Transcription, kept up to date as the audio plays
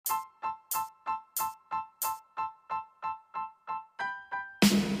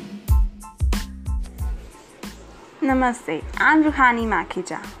नमस्ते, I am रूहानी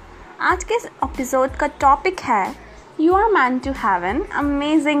माखीजा। आज के इस एपिसोड का टॉपिक है you are meant to have an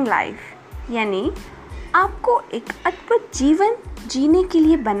amazing life, यानी आपको एक अद्भुत जीवन जीने के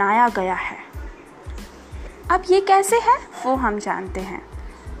लिए बनाया गया है। अब ये कैसे है वो हम जानते हैं।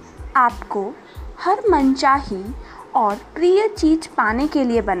 आपको हर मनचाही और प्रिय चीज़ पाने के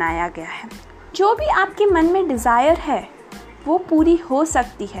लिए बनाया गया है। जो भी आपके मन में डिज़ायर है वो पूरी हो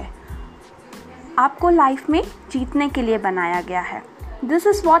सकती है। आपको लाइफ में जीतने के लिए बनाया गया है। This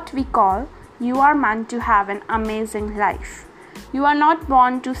is what we call you are meant to have an amazing life. You are not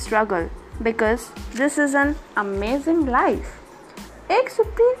born to struggle because this is an amazing life. एक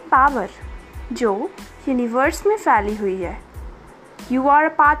सुप्रीम पावर जो यूनिवर्स में फैली हुई है, you are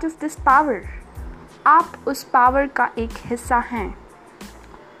a part of this power. आप उस power का एक हिस्सा हैं।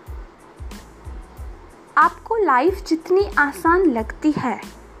 आपको लाइफ जितनी आसान लगती है,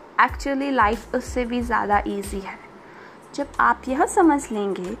 एक्चुअली लाइफ उससे भी ज़्यादा ईजी है। जब आप यह समझ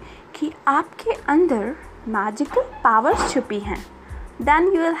लेंगे कि आपके अंदर मैजिकल पावर्स छुपी हैं, then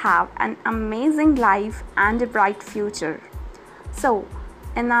you will have an amazing life and a bright future. So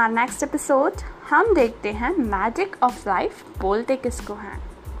in our next episode हम देखते हैं मैजिक ऑफ लाइफ बोलते किसको हैं।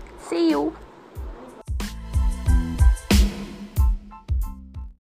 See you.